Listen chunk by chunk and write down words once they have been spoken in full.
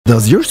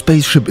Does your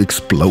spaceship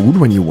explode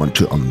when you want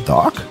to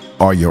undock?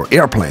 Are your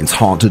airplanes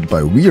haunted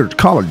by weird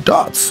colored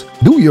dots?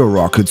 Do your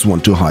rockets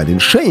want to hide in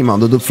shame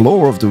under the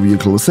floor of the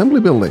vehicle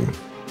assembly building?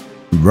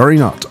 Worry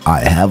not, I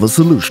have a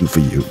solution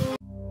for you.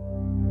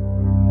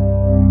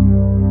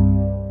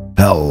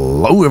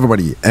 Hello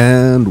everybody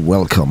and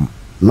welcome.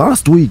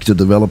 Last week the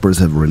developers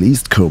have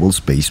released Kerbal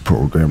Space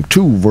Program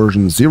 2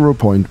 version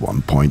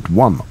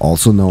 0.1.1,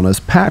 also known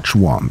as Patch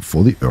 1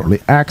 for the early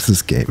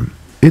access game.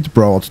 It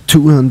brought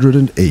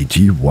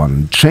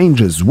 281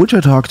 changes, which I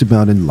talked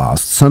about in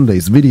last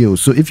Sunday's video,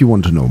 so if you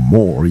want to know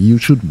more, you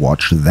should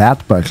watch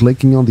that by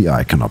clicking on the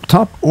icon up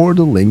top or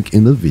the link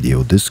in the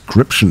video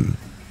description.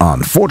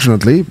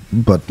 Unfortunately,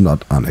 but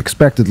not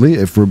unexpectedly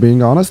if we're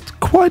being honest,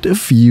 quite a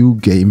few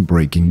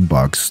game-breaking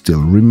bugs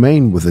still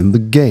remain within the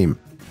game.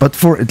 But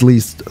for at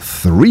least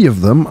 3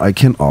 of them, I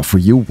can offer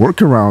you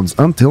workarounds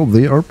until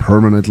they are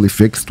permanently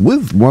fixed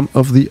with one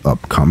of the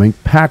upcoming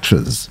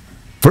patches.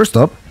 First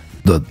up,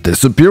 the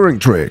disappearing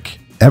trick.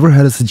 Ever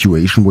had a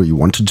situation where you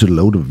wanted to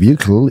load a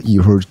vehicle,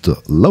 you heard the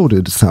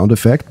loaded sound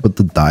effect, but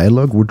the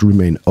dialogue would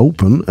remain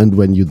open, and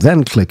when you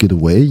then click it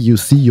away, you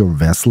see your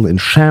vessel in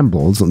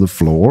shambles on the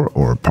floor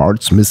or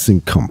parts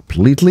missing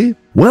completely?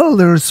 Well,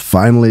 there's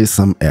finally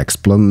some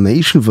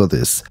explanation for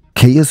this.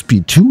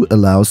 KSP2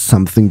 allows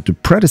something the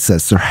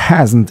predecessor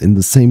hasn't in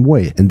the same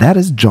way, and that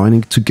is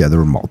joining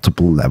together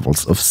multiple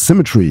levels of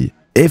symmetry.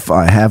 If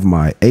I have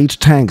my 8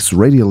 tanks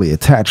radially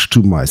attached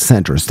to my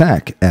center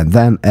stack and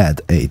then add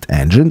 8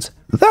 engines,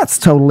 that's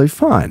totally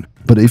fine.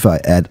 But if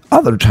I add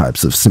other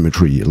types of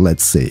symmetry,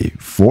 let's say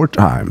 4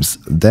 times,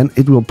 then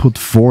it will put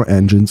 4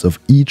 engines of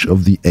each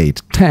of the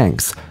 8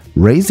 tanks,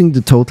 raising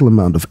the total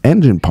amount of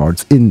engine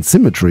parts in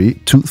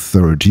symmetry to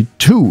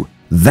 32.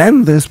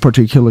 Then this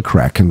particular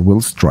Kraken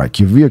will strike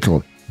your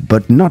vehicle,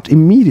 but not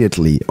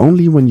immediately,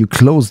 only when you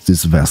close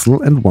this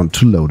vessel and want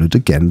to load it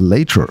again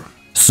later.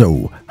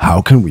 So,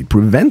 how can we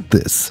prevent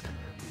this?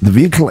 The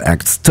vehicle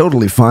acts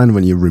totally fine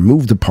when you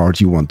remove the part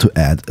you want to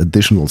add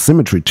additional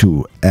symmetry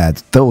to,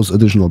 add those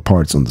additional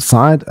parts on the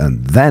side,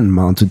 and then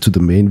mount it to the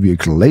main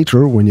vehicle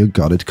later when you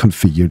got it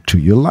configured to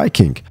your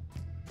liking.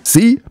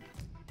 See?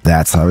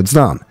 That's how it's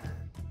done.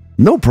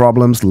 No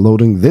problems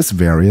loading this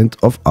variant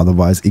of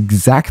otherwise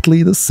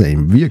exactly the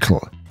same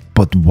vehicle.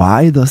 But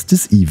why does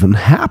this even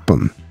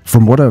happen?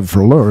 From what I've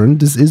learned,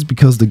 this is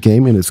because the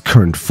game in its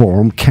current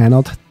form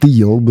cannot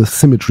deal with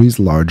symmetries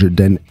larger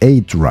than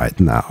 8 right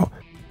now.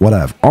 What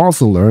I've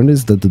also learned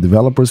is that the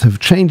developers have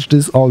changed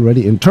this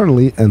already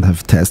internally and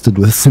have tested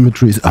with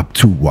symmetries up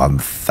to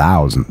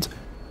 1000.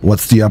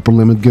 What's the upper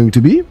limit going to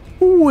be?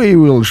 We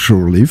will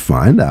surely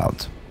find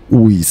out.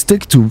 We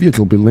stick to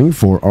vehicle building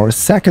for our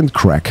second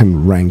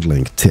Kraken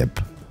wrangling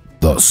tip.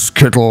 The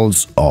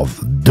Skittles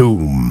of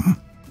Doom.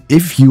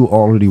 If you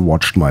already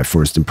watched my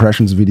first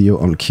impressions video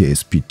on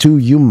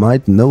KSP2, you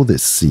might know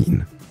this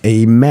scene.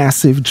 A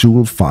massive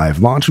Joule 5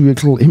 launch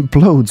vehicle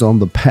implodes on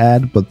the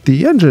pad, but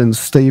the engines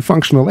stay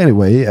functional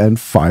anyway and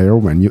fire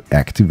when you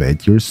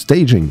activate your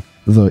staging.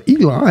 The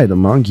eagle-eyed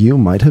among you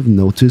might have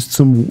noticed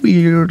some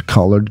weird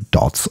colored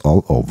dots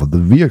all over the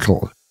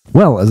vehicle.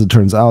 Well, as it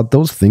turns out,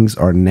 those things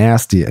are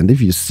nasty, and if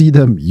you see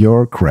them,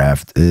 your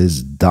craft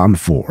is done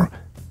for.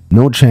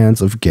 No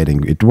chance of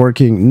getting it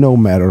working, no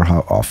matter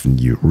how often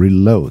you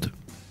reload.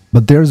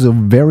 But there's a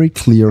very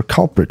clear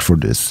culprit for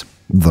this.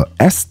 The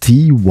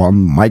ST1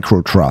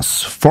 Micro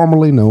Truss,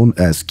 formerly known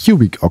as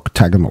Cubic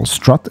Octagonal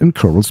Strut in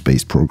Kerbal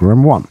Space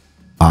Program 1.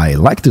 I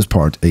like this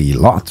part a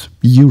lot,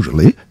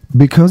 usually,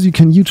 because you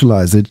can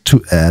utilize it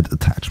to add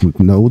attachment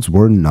nodes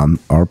where none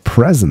are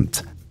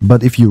present.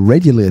 But if you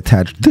radially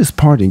attach this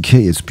part in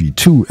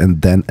KSP2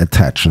 and then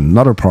attach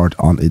another part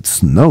on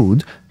its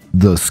node,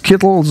 the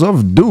Skittles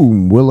of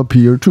Doom will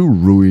appear to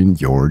ruin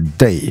your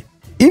day.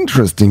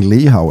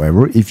 Interestingly,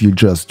 however, if you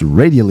just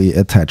radially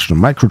attach the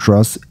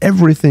microtruss,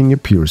 everything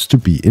appears to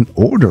be in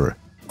order.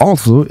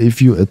 Also,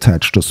 if you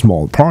attach the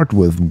small part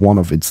with one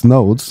of its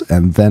nodes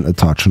and then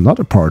attach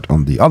another part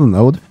on the other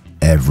node,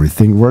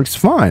 everything works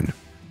fine.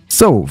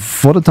 So,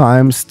 for the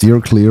time, steer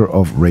clear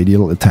of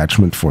radial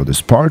attachment for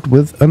this part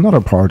with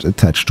another part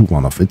attached to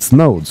one of its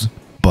nodes.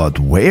 But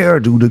where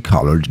do the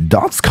colored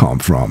dots come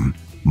from?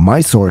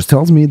 My source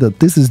tells me that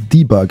this is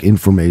debug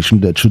information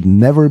that should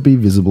never be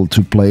visible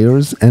to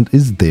players and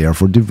is there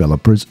for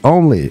developers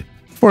only.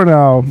 For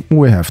now,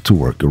 we have to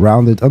work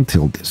around it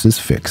until this is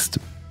fixed.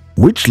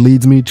 Which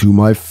leads me to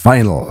my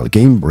final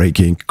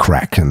game-breaking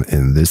Kraken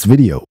in this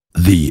video,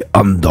 the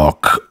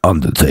Undock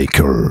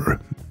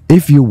Undertaker.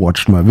 If you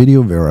watched my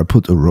video where I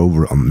put a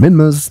rover on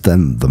Minmus,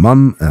 then the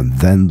Mun, and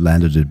then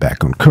landed it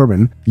back on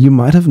Kerbin, you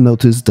might have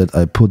noticed that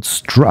I put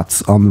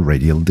struts on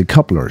radial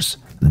decouplers.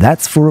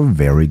 That's for a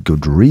very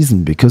good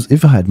reason, because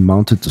if I had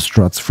mounted the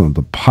struts from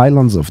the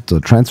pylons of the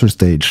transfer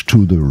stage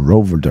to the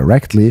rover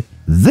directly,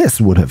 this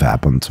would have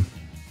happened.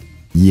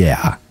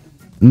 Yeah,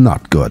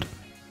 not good.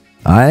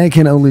 I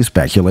can only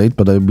speculate,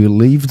 but I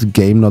believe the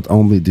game not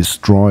only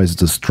destroys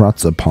the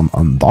struts upon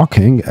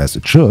undocking, as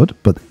it should,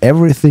 but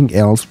everything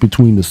else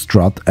between the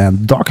strut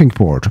and docking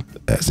port,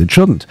 as it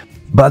shouldn't.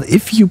 But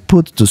if you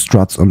put the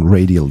struts on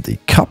radial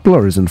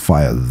decouplers and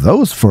fire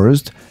those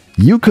first,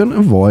 you can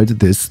avoid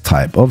this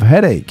type of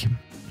headache.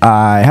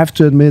 I have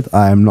to admit,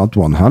 I am not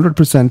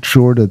 100%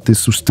 sure that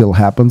this still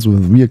happens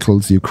with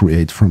vehicles you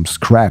create from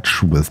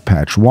scratch with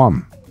patch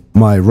 1.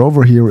 My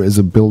rover here is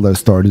a build I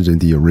started in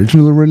the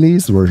original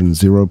release, version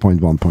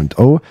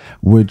 0.1.0,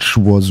 which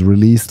was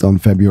released on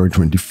February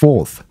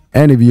 24th.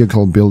 Any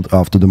vehicle built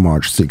after the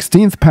March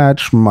 16th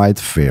patch might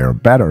fare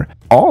better.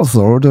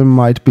 Also, there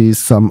might be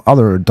some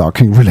other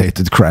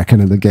docking-related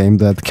Kraken in the game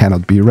that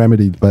cannot be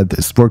remedied by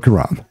this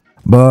workaround.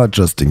 But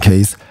just in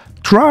case,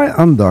 try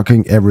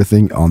undocking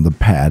everything on the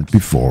pad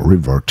before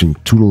reverting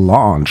to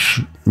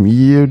launch.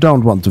 You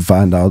don't want to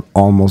find out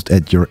almost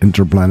at your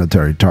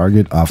interplanetary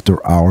target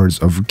after hours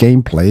of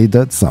gameplay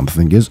that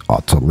something is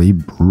utterly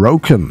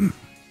broken.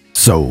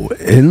 So,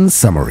 in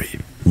summary,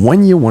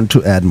 when you want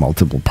to add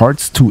multiple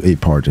parts to a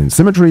part in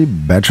symmetry,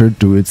 better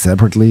do it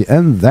separately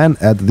and then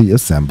add the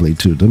assembly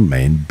to the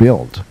main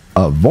build.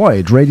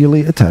 Avoid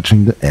radially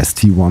attaching the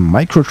ST1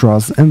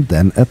 microtruss and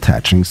then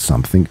attaching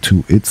something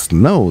to its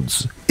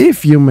nodes.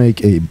 If you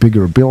make a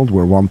bigger build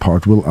where one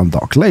part will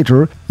undock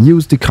later,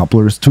 use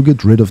decouplers to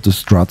get rid of the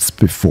struts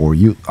before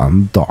you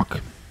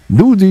undock.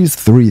 Do these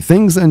 3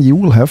 things and you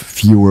will have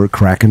fewer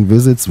Kraken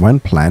visits when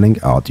planning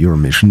out your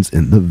missions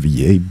in the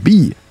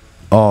VAB.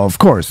 Of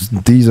course,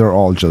 these are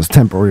all just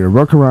temporary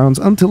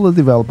workarounds until the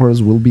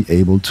developers will be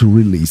able to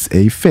release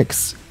a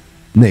fix.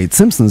 Nate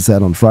Simpson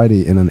said on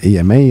Friday in an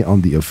AMA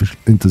on the official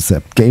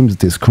Intercept Games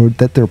Discord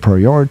that their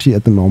priority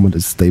at the moment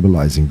is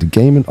stabilizing the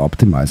game and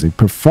optimizing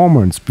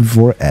performance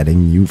before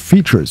adding new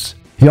features.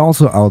 He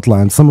also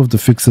outlined some of the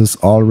fixes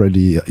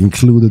already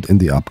included in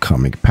the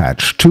upcoming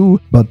patch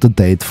 2, but the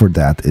date for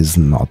that is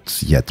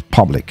not yet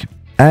public.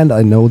 And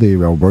I know they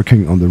are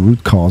working on the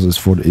root causes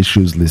for the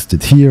issues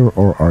listed here,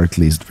 or are at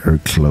least very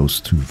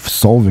close to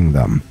solving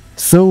them.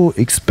 So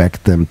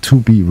expect them to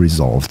be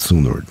resolved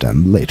sooner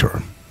than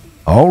later.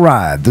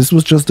 Alright, this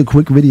was just a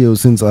quick video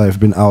since I've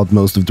been out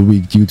most of the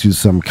week due to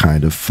some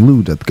kind of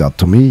flu that got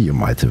to me. You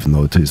might have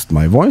noticed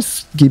my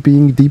voice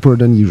being deeper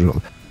than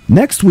usual.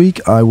 Next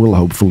week I will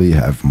hopefully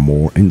have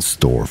more in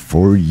store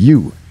for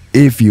you.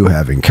 If you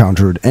have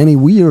encountered any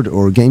weird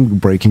or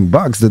game-breaking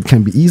bugs that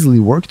can be easily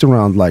worked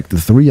around like the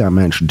 3 I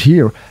mentioned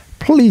here,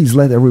 please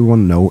let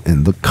everyone know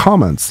in the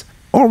comments.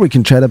 Or we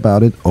can chat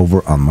about it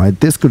over on my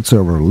Discord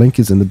server, link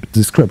is in the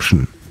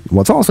description.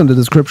 What's also in the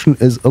description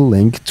is a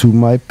link to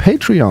my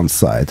Patreon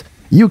site.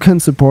 You can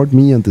support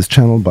me and this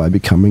channel by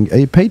becoming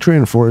a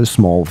Patreon for a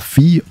small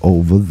fee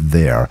over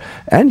there,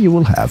 and you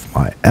will have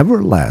my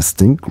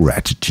everlasting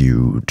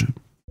gratitude.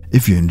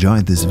 If you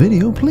enjoyed this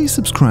video, please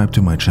subscribe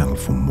to my channel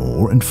for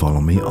more and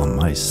follow me on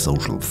my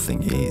social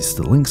thingies.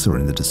 The links are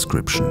in the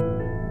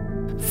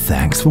description.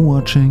 Thanks for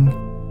watching.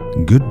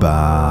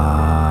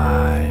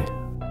 Goodbye.